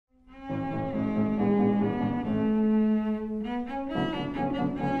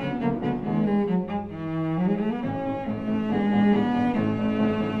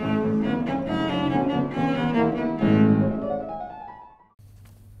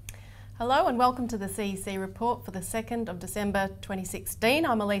Hello and welcome to the CEC Report for the 2nd of December 2016.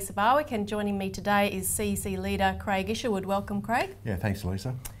 I'm Elisa Barwick and joining me today is CEC leader Craig Isherwood. Welcome, Craig. Yeah, thanks,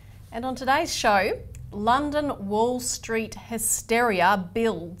 Elisa. And on today's show, London Wall Street hysteria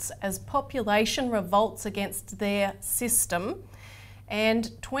builds as population revolts against their system,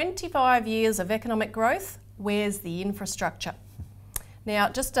 and 25 years of economic growth, where's the infrastructure? Now,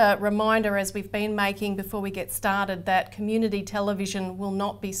 just a reminder, as we've been making before we get started, that community television will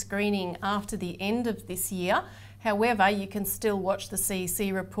not be screening after the end of this year. However, you can still watch the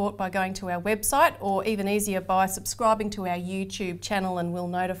CEC Report by going to our website, or even easier by subscribing to our YouTube channel, and we'll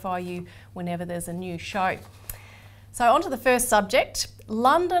notify you whenever there's a new show. So on to the first subject.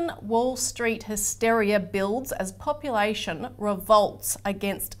 London Wall Street hysteria builds as population revolts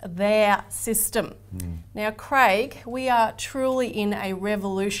against their system. Now, Craig, we are truly in a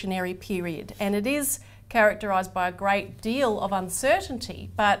revolutionary period, and it is characterised by a great deal of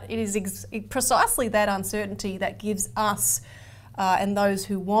uncertainty, but it is precisely that uncertainty that gives us and those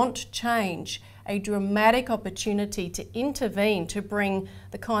who want change a dramatic opportunity to intervene, to bring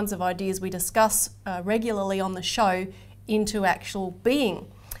the kinds of ideas we discuss regularly on the show into actual being.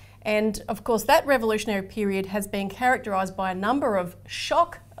 And of course, that revolutionary period has been characterised by a number of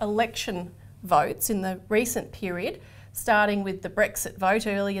shock election votes in the recent period, starting with the Brexit vote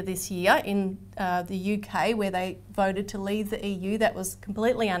earlier this year in the UK, where they voted to leave the EU. That was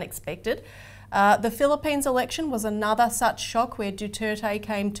completely unexpected. The Philippines election was another such shock, where Duterte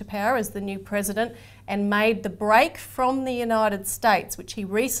came to power as the new president and made the break from the United States, which he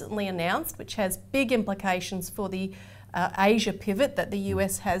recently announced, which has big implications for the Asia pivot that the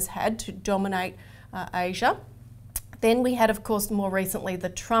US has had to dominate Asia. Then we had, of course, more recently the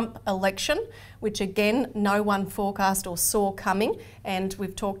Trump election, which again no one forecast or saw coming, and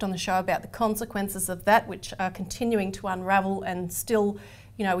we've talked on the show about the consequences of that, which are continuing to unravel, and still,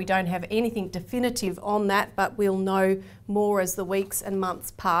 you know, we don't have anything definitive on that, but we'll know more as the weeks and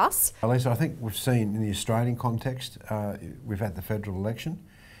months pass. Elisa, I think we've seen in the Australian context, we've had the federal election.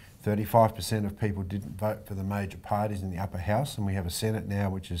 35% of people didn't vote for the major parties in the upper house, and we have a Senate now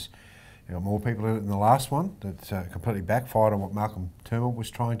which has more people in it than the last one. That completely backfired on what Malcolm Turnbull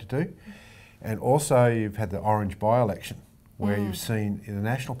was trying to do. And also you've had the Orange by-election, where you've seen the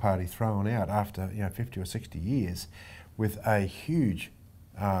National Party thrown out after 50 or 60 years with a huge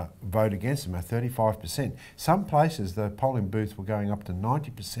vote against them, a 35%. Some places the polling booths were going up to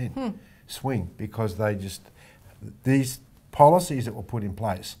 90% swing, because these policies that were put in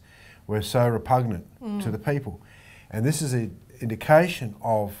place were so repugnant to the people. And this is an indication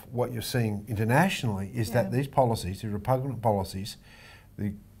of what you're seeing internationally, is that these policies, the repugnant policies,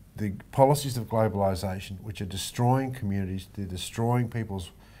 the policies of globalisation, which are destroying communities, they're destroying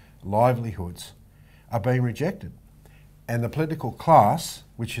people's livelihoods, are being rejected. And the political class,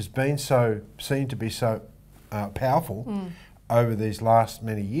 which has been seen to be so powerful over these last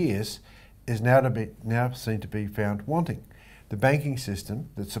many years, is now seen to be found wanting. The banking system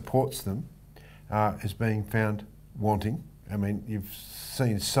that supports them is being found wanting. I mean, you've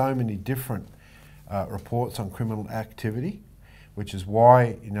seen so many different reports on criminal activity, which is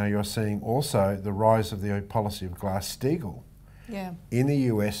why you're seeing also the rise of the policy of Glass-Steagall in the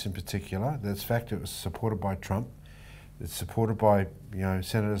US in particular. That's fact, it was supported by Trump. It's supported by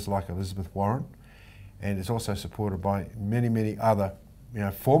senators like Elizabeth Warren, and it's also supported by many, many other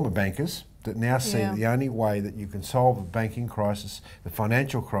former bankers that now see that the only way that you can solve the banking crisis, the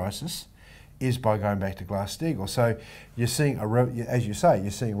financial crisis, is by going back to Glass-Steagall. So you're seeing, as you say, you're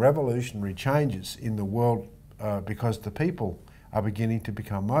seeing revolutionary changes in the world because the people are beginning to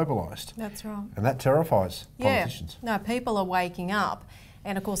become mobilised. That's right. And that terrifies politicians. No, people are waking up.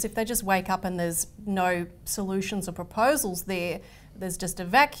 And of course, if they just wake up and there's no solutions or proposals there's just a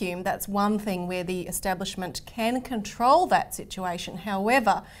vacuum, that's one thing where the establishment can control that situation.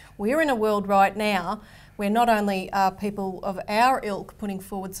 However, we're in a world right now where not only are people of our ilk putting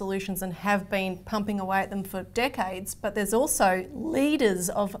forward solutions and have been pumping away at them for decades, but there's also leaders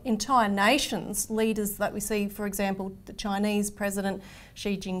of entire nations, leaders that we see, for example, the Chinese President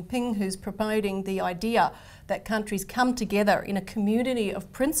Xi Jinping, who's promoting the idea that countries come together in a community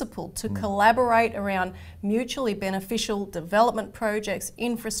of principle to collaborate around mutually beneficial development projects,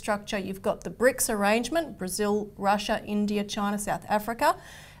 infrastructure. You've got the BRICS arrangement, Brazil, Russia, India, China, South Africa,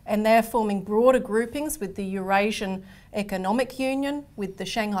 and they're forming broader groupings with the Eurasian Economic Union, with the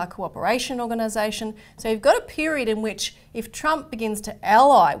Shanghai Cooperation Organisation. So you've got a period in which, if Trump begins to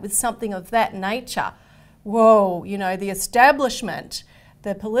ally with something of that nature, whoa, the establishment,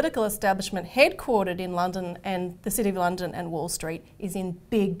 the political establishment headquartered in London and the City of London and Wall Street is in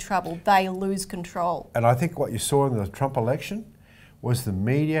big trouble. They lose control. And I think what you saw in the Trump election was the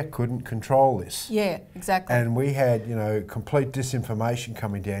media couldn't control this. Yeah, exactly. And we had, you know, complete disinformation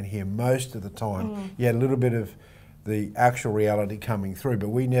coming down here most of the time. You had a little bit of the actual reality coming through, but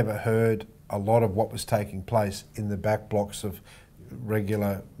we never heard a lot of what was taking place in the back blocks of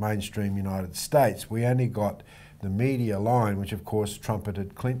regular mainstream United States. We only got the media line, which of course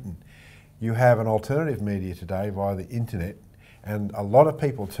trumpeted Clinton. You have an alternative media today via the internet, and a lot of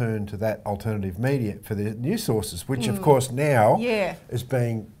people turn to that alternative media for their news sources, which of course now is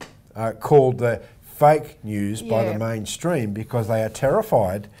being called the fake news by the mainstream, because they are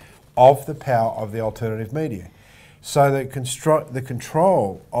terrified of the power of the alternative media. So the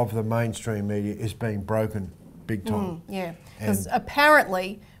control of the mainstream media is being broken big time. Yeah, because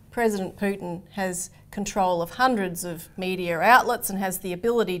apparently President Putin has control of hundreds of media outlets and has the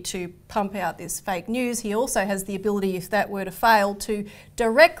ability to pump out this fake news. He also has the ability, if that were to fail, to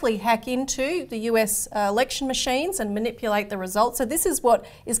directly hack into the US election machines and manipulate the results. So this is what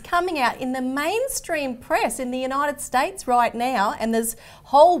is coming out in the mainstream press in the United States right now, and there's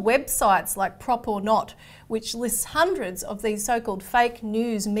whole websites like Prop or Not, which lists hundreds of these so-called fake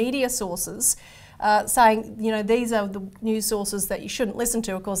news media sources, saying, you know, these are the news sources that you shouldn't listen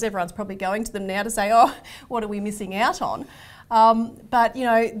to. Of course, everyone's probably going to them now to say, oh, what are we missing out on? But, you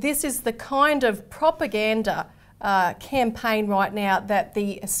know, this is the kind of propaganda campaign right now that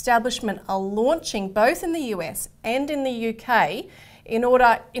the establishment are launching both in the US and in the UK in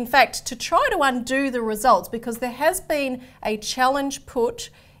order, in fact, to try to undo the results, because there has been a challenge put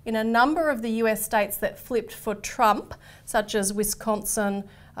in a number of the US states that flipped for Trump, such as Wisconsin,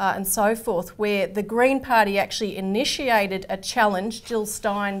 and so forth, where the Green Party actually initiated a challenge. Jill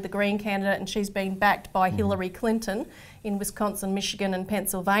Stein, the Green candidate, and she's been backed by Hillary Clinton in Wisconsin, Michigan and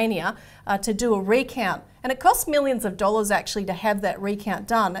Pennsylvania to do a recount. And it cost millions of dollars actually to have that recount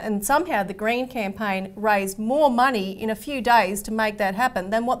done, and somehow the Green campaign raised more money in a few days to make that happen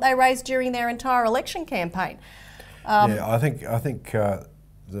than what they raised during their entire election campaign. Yeah, I think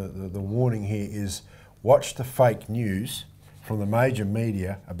the warning here is watch the fake news from the major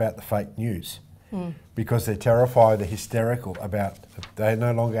media about the fake news, because they're terrified, they're hysterical about it. They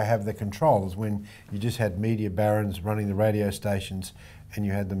no longer have the control. As when you just had media barons running the radio stations and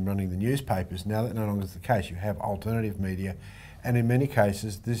you had them running the newspapers. Now that no longer is the case. You have alternative media, and in many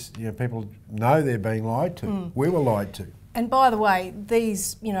cases this, you know, people know they're being lied to. We were lied to. And by the way,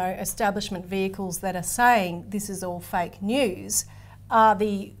 these, you know, establishment vehicles that are saying this is all fake news are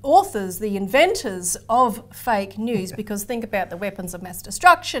the authors, the inventors of fake news, because think about the weapons of mass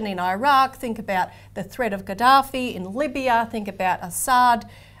destruction in Iraq, think about the threat of Gaddafi in Libya, think about Assad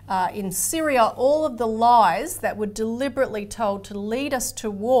in Syria, all of the lies that were deliberately told to lead us to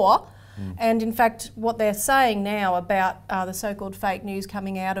war. And in fact, what they're saying now about the so-called fake news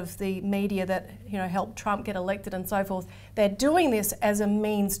coming out of the media that, you know, helped Trump get elected and so forth, they're doing this as a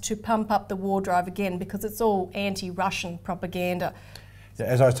means to pump up the war drive again, because it's all anti-Russian propaganda.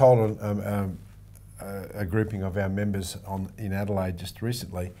 As I told a grouping of our members in Adelaide just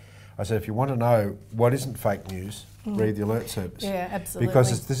recently, I said, if you want to know what isn't fake news, read the alert service. Yeah, absolutely.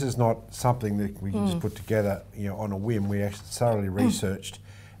 Because this is not something that we can just put together, you know, on a whim. We actually thoroughly researched,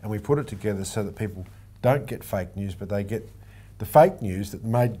 and we put it together so that people don't get fake news, but they get the fake news that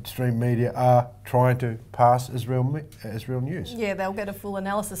mainstream media are trying to pass as real news. Yeah, they'll get a full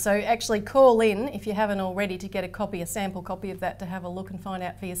analysis. So actually call in, if you haven't already, to get a copy, a sample copy of that, to have a look and find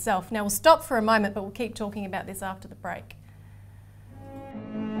out for yourself. Now we'll stop for a moment, but we'll keep talking about this after the break.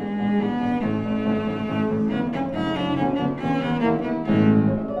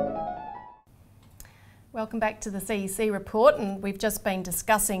 Welcome back to the CEC Report, and we've just been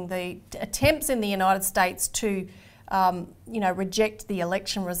discussing the attempts in the United States to reject the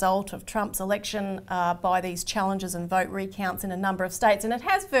election result of Trump's election by these challenges and vote recounts in a number of states. And it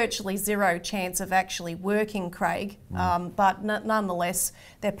has virtually zero chance of actually working, Craig, but nonetheless,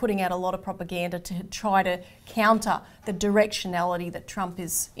 they're putting out a lot of propaganda to try to counter the directionality that Trump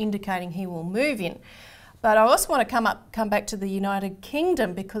is indicating he will move in. But I also want to come back to the United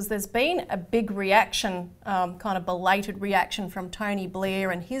Kingdom, because there's been a big reaction, kind of belated reaction from Tony Blair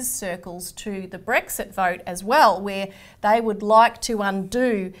and his circles to the Brexit vote as well, where they would like to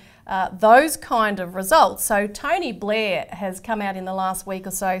undo those kind of results. So Tony Blair has come out in the last week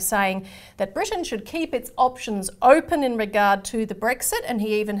or so saying that Britain should keep its options open in regard to the Brexit, and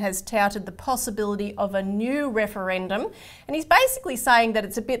he even has touted the possibility of a new referendum. And he's basically saying that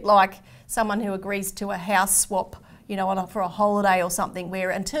it's a bit like someone who agrees to a house swap, you know, for a holiday or something, where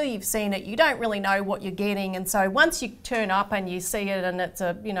until you've seen it, you don't really know what you're getting. And so once you turn up and you see it and it's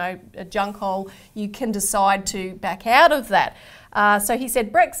a, you know, a junk hole, you can decide to back out of that. So he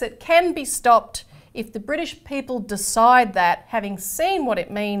said Brexit can be stopped if the British people decide that, having seen what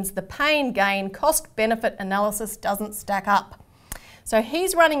it means, the pain-gain, cost-benefit analysis doesn't stack up. So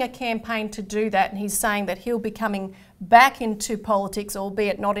he's running a campaign to do that, and he's saying that he'll be coming back into politics,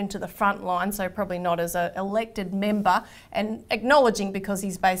 albeit not into the front line, so probably not as an elected member, and acknowledging, because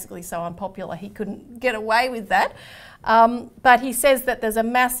he's basically so unpopular, he couldn't get away with that. But he says that there's a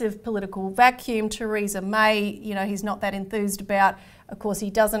massive political vacuum. Theresa May, you know, he's not that enthused about. Of course, he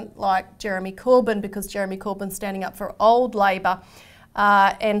doesn't like Jeremy Corbyn, because Jeremy Corbyn's standing up for old Labor.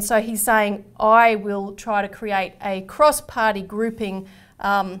 And so he's saying, I will try to create a cross-party grouping,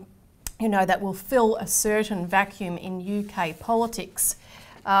 you know, that will fill a certain vacuum in UK politics.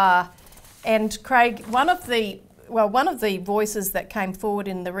 And Craig, one of the voices that came forward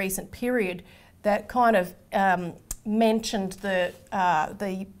in the recent period that kind of mentioned the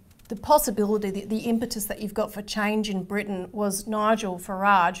possibility, the impetus that you've got for change in Britain was Nigel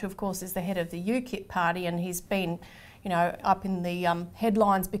Farage, who of course is the head of the UKIP party, and he's been, you know, up in the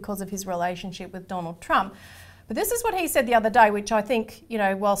headlines because of his relationship with Donald Trump. But this is what he said the other day, which I think, you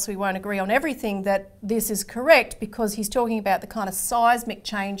know, whilst we won't agree on everything, that this is correct, because he's talking about the kind of seismic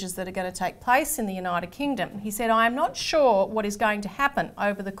changes that are going to take place in the United Kingdom. He said, I am not sure what is going to happen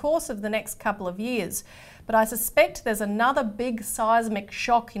over the course of the next couple of years, but I suspect there's another big seismic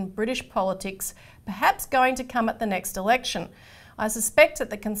shock in British politics, perhaps going to come at the next election. I suspect that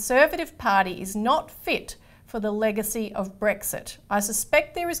the Conservative Party is not fit for the legacy of Brexit. I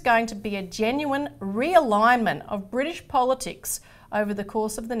suspect there is going to be a genuine realignment of British politics over the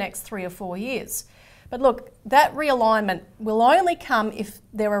course of the next 3 or 4 years. But look, that realignment will only come if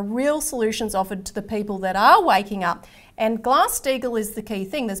there are real solutions offered to the people that are waking up. And Glass-Steagall is the key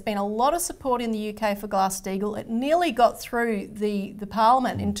thing. There's been a lot of support in the UK for Glass-Steagall. It nearly got through the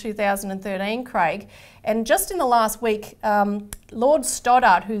Parliament in 2013, Craig. And just in the last week, Lord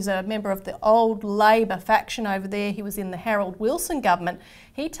Stoddart, who's a member of the old Labor faction over there, he was in the Harold Wilson government,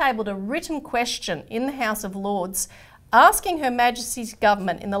 he tabled a written question in the House of Lords asking Her Majesty's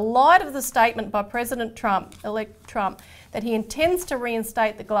government, in the light of the statement by President Trump, elect Trump, that he intends to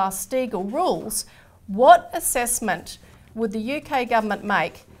reinstate the Glass-Steagall rules, what assessment would the UK government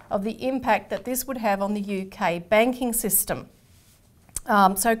make of the impact that this would have on the UK banking system?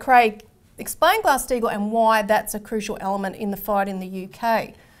 So Craig, explain Glass-Steagall and why that's a crucial element in the fight in the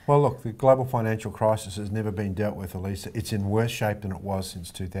UK. Well, look, the global financial crisis has never been dealt with, Elisa. It's in worse shape than it was since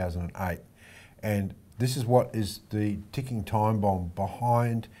 2008. And this is what is the ticking time bomb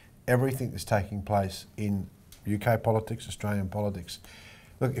behind everything that's taking place in UK politics, Australian politics.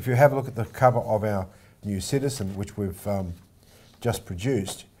 Look, if you have a look at the cover of our new Citizen, which we've just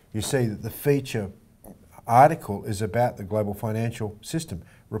produced, you see that the feature article is about the global financial system.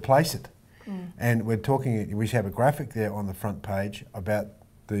 Replace it. And we're talking, we have a graphic there on the front page about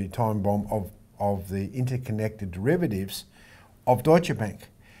the time bomb of the interconnected derivatives of Deutsche Bank.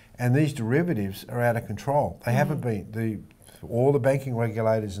 And these derivatives are out of control. They haven't been, all the banking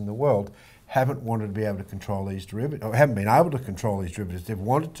regulators in the world haven't wanted to be able to control these derivatives, or haven't been able to control these derivatives. They've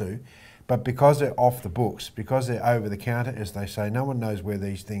wanted to, but because they're off the books, because they're over the counter, as they say, no one knows where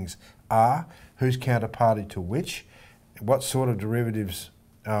these things are, who's counterparty to which, what sort of derivatives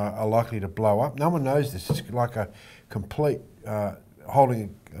are likely to blow up. No one knows this. It's like a complete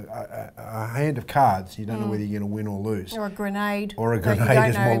holding a hand of cards. You don't know whether you're going to win or lose. Or a grenade. Or a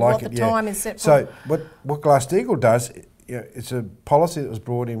grenade is more like it. What the time is set for. So what Glass-Steagall does, you know, it's a policy that was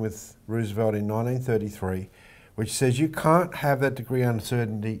brought in with Roosevelt in 1933, which says you can't have that degree of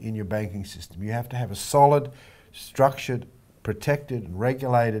uncertainty in your banking system. You have to have a solid, structured, protected, and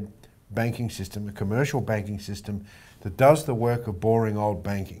regulated banking system, a commercial banking system that does the work of boring old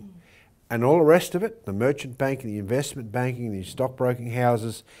banking. And all the rest of it, the merchant banking, the investment banking, the stockbroking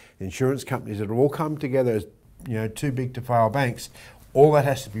houses, the insurance companies that have all come together as, you know, too big to fail banks, all that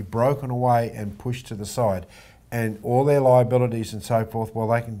has to be broken away and pushed to the side. And all their liabilities and so forth, well,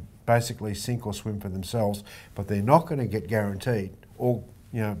 they can basically sink or swim for themselves, but they're not going to get guaranteed or,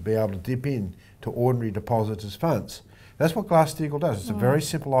 you know, be able to dip in to ordinary depositors' funds. That's what Glass-Steagall does. It's a very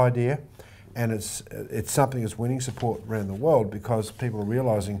simple idea, and it's something that's winning support around the world because people are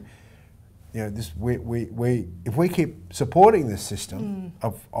realising, you know, this if we keep supporting this system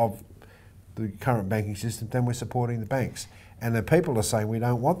of the current banking system, then we're supporting the banks. And the people are saying we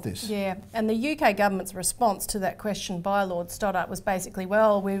don't want this. Yeah, and the UK government's response to that question by Lord Stoddart was basically,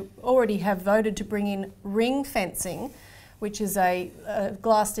 well, we already have voted to bring in ring fencing, which is a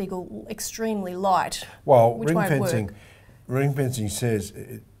Glass-Steagall extremely light. Well, ring fencing says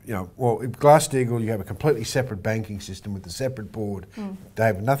well, at Glass-Steagall, you have a completely separate banking system with a separate board. They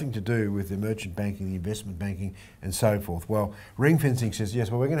have nothing to do with the merchant banking, the investment banking, and so forth. Well, ring fencing says, yes,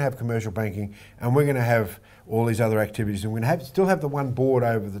 well, we're going to have commercial banking, and we're going to have all these other activities, and we're going to still have the one board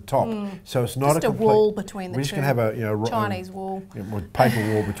over the top. So it's not just a wall between the two. We're just going to have a Chinese wall,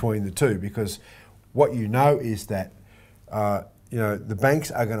 paper wall between the two, because what you know is that the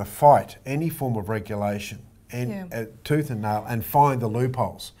banks are going to fight any form of regulation and tooth and nail and find the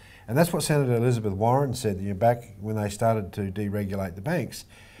loopholes. And that's what Senator Elizabeth Warren said back when they started to deregulate the banks.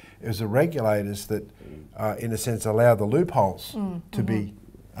 It was the regulators that, in a sense, allowed the loopholes to be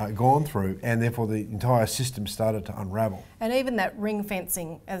gone through, and therefore the entire system started to unravel. And even that ring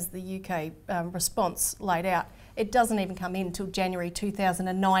fencing, as the UK response laid out, it doesn't even come in until January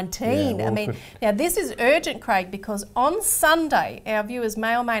 2019. Yeah, well, now this is urgent, Craig, because on Sunday, our viewers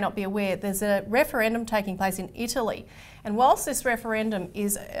may or may not be aware, there's a referendum taking place in Italy. And whilst this referendum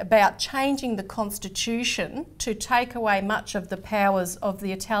is about changing the constitution to take away much of the powers of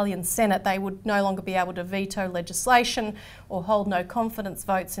the Italian Senate, they would no longer be able to veto legislation or hold no confidence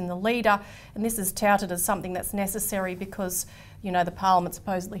votes in the leader. And this is touted as something that's necessary because the Parliament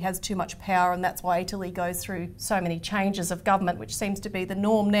supposedly has too much power, and that's why Italy goes through so many changes of government, which seems to be the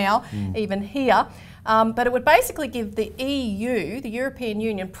norm now, even here. But it would basically give the EU, the European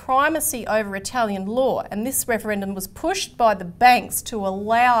Union, primacy over Italian law. And this referendum was pushed by the banks to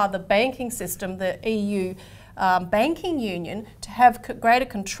allow the banking system, the EU banking union, to have greater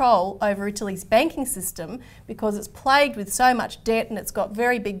control over Italy's banking system, because it's plagued with so much debt, and it's got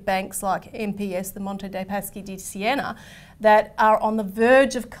very big banks like MPS, the Monte dei Paschi di Siena, that are on the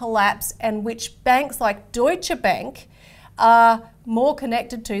verge of collapse, and which banks like Deutsche Bank are more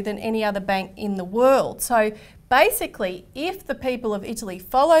connected to than any other bank in the world. So basically, if the people of Italy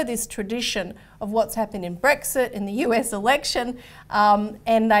follow this tradition of what's happened in Brexit, in the US election,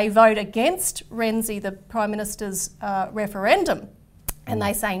 and they vote against Renzi, the Prime Minister's referendum, and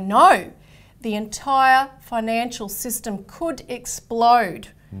they say no, the entire financial system could explode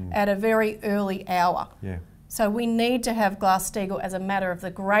at a very early hour. Yeah. So we need to have Glass-Steagall as a matter of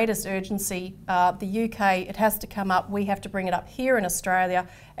the greatest urgency. The UK, it has to come up. We have to bring it up here in Australia,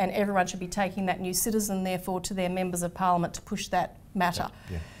 and everyone should be taking that new citizen, therefore, to their members of parliament to push that matter.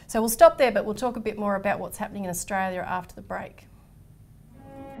 Yeah. So we'll stop there, but we'll talk a bit more about what's happening in Australia after the break.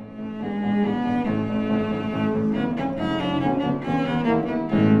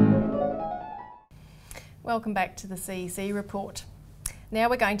 Welcome back to the CEC Report. Now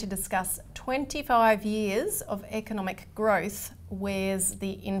we're going to discuss 25 years of economic growth. Where's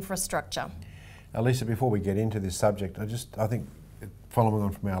the infrastructure? Elisa, before we get into this subject, I think following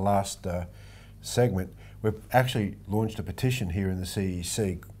on from our last segment, we've actually launched a petition here in the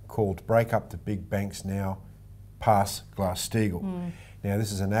CEC called Break Up the Big Banks Now, Pass Glass-Steagall. Now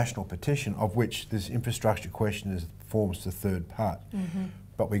this is a national petition of which this infrastructure question forms the third part.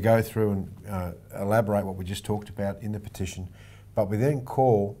 But we go through and elaborate what we just talked about in the petition. But we then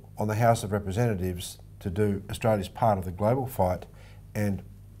call on the House of Representatives to do Australia's part of the global fight and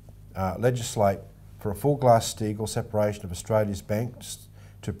legislate for a full Glass-Steagall separation of Australia's banks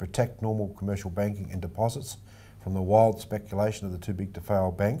to protect normal commercial banking and deposits from the wild speculation of the too big to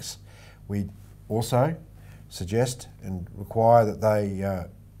fail banks. We also suggest and require that they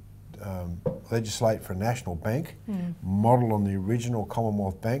legislate for a national bank, modelled on the original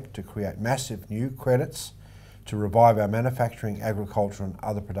Commonwealth Bank, to create massive new credits to revive our manufacturing, agriculture and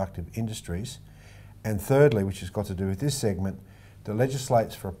other productive industries. And thirdly, which has got to do with this segment, that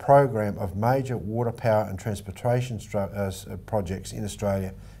legislates for a program of major water, power and transportation projects in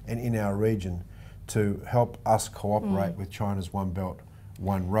Australia and in our region to help us cooperate with China's One Belt,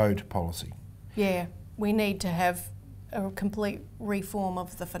 One Road policy. Yeah, we need to have a complete reform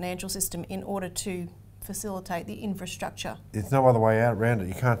of the financial system in order to facilitate the infrastructure. There's no other way out around it.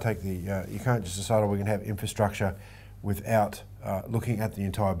 You can't take the, you can't just decide, oh, we can have infrastructure without looking at the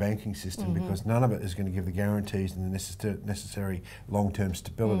entire banking system, because none of it is going to give the guarantees and the necessary long-term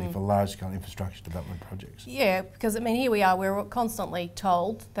stability for large-scale infrastructure development projects. Yeah, because I mean, here we are, we're constantly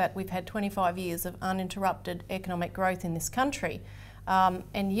told that we've had 25 years of uninterrupted economic growth in this country,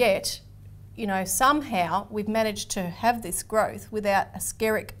 and yet, you know, somehow we've managed to have this growth without a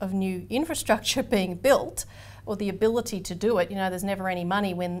skerrick of new infrastructure being built, or the ability to do it. You know, there's never any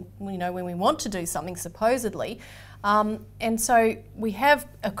money when we want to do something, supposedly. And so we have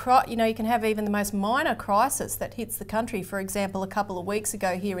you know, you can have even the most minor crisis that hits the country. For example, a couple of weeks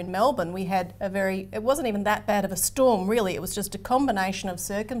ago here in Melbourne, we had it wasn't even that bad of a storm, really. It was just a combination of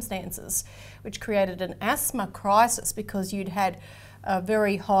circumstances which created an asthma crisis, because you'd had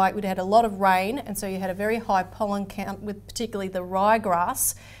very high, we'd had a lot of rain, and so you had a very high pollen count with particularly the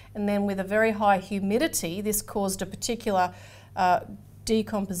ryegrass, and then with a very high humidity, this caused a particular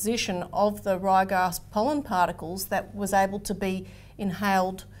decomposition of the ryegrass pollen particles that was able to be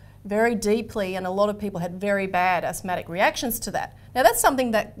inhaled very deeply, and a lot of people had very bad asthmatic reactions to that. Now that's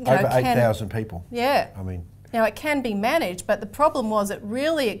something that over 8,000 people. Yeah. I mean, now it can be managed, but the problem was it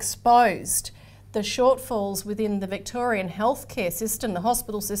really exposed the shortfalls within the Victorian healthcare system, the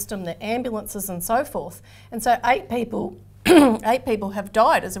hospital system, the ambulances and so forth. And so 8 people have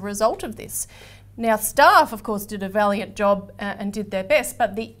died as a result of this. Now staff of course did a valiant job and did their best,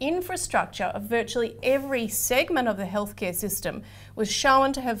 but the infrastructure of virtually every segment of the healthcare system was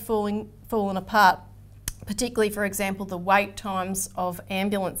shown to have fallen apart, particularly for example the wait times of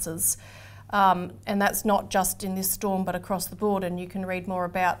ambulances. And that's not just in this storm but across the board, and you can read more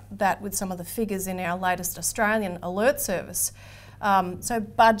about that with some of the figures in our latest Australian alert service. So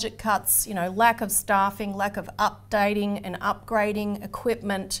budget cuts, lack of staffing, lack of updating and upgrading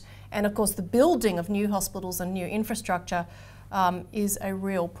equipment, and of course the building of new hospitals and new infrastructure is a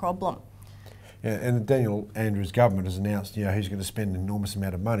real problem. Yeah, and Daniel Andrews' government has announced, he's going to spend an enormous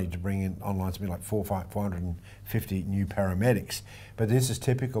amount of money to bring in online something like 450 new paramedics. But this is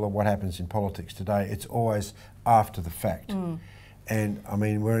typical of what happens in politics today. It's always after the fact. And I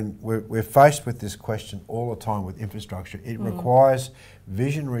mean, we're faced with this question all the time with infrastructure. It requires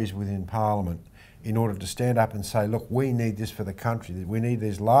visionaries within Parliament in order to stand up and say, look, we need this for the country. We need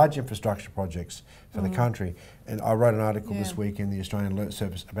these large infrastructure projects for the country. And I wrote an article this week in the Australian Alert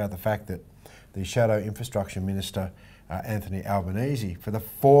Service about the fact that the Shadow Infrastructure Minister, Anthony Albanese, for the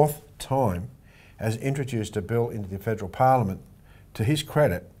 4th time, has introduced a bill into the federal parliament, to his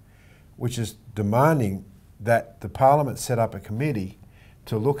credit, which is demanding that the parliament set up a committee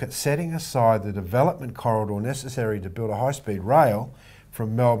to look at setting aside the development corridor necessary to build a high-speed rail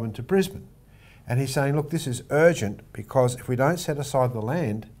from Melbourne to Brisbane. And he's saying, look, this is urgent because if we don't set aside the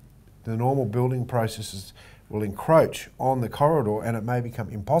land, the normal building processes will encroach on the corridor and it may become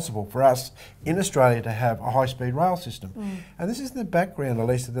impossible for us in Australia to have a high-speed rail system. And this is in the background,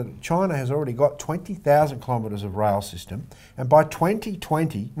 Elisa, that China has already got 20,000 kilometres of rail system, and by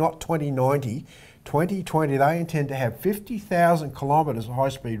 2020, not 2090, 2020 they intend to have 50,000 kilometres of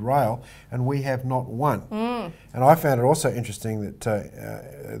high-speed rail, and we have not one. And I found it also interesting that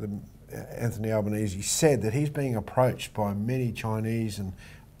Anthony Albanese said that he's being approached by many Chinese and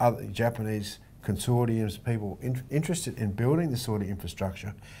other Japanese consortiums, people interested in building this sort of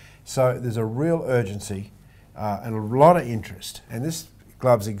infrastructure. So there's a real urgency and a lot of interest, and this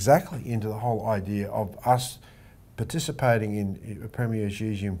gloves exactly into the whole idea of us participating in Premier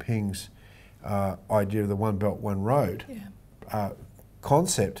Xi Jinping's idea of the One Belt, One Road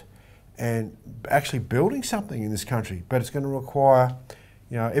concept, and actually building something in this country. But it's going to require,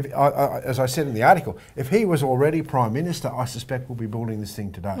 as I said in the article, if he was already Prime Minister, I suspect we'll be building this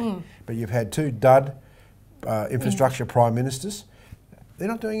thing today. But you've had 2 dud infrastructure Prime Ministers. They're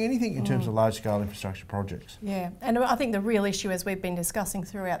not doing anything in terms of large-scale infrastructure projects. Yeah, and I think the real issue, as we've been discussing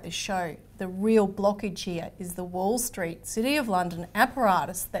throughout this show, the real blockage here is the Wall Street, City of London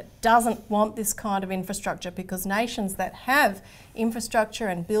apparatus that doesn't want this kind of infrastructure, because nations that have infrastructure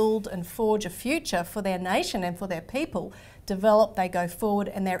and build and forge a future for their nation and for their people develop, they go forward,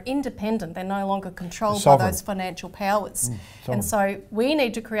 and they're independent. They're no longer controlled by those financial powers. And so we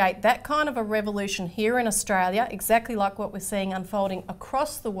need to create that kind of a revolution here in Australia, exactly like what we're seeing unfolding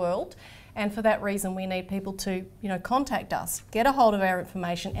across the world. And for that reason, we need people to, contact us, get a hold of our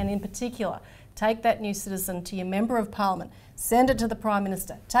information, and in particular, take that new citizen to your Member of Parliament, send it to the Prime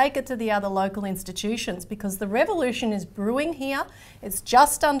Minister, take it to the other local institutions, because the revolution is brewing here. It's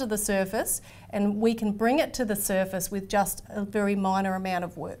just under the surface, and we can bring it to the surface with just a very minor amount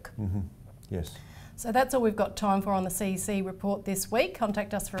of work. Yes. So that's all we've got time for on the CEC Report this week.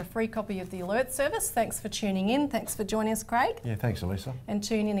 Contact us for a free copy of the Alert Service. Thanks for tuning in. Thanks for joining us, Craig. Yeah, thanks, Elisa. And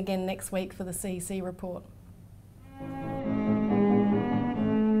tune in again next week for the CEC Report.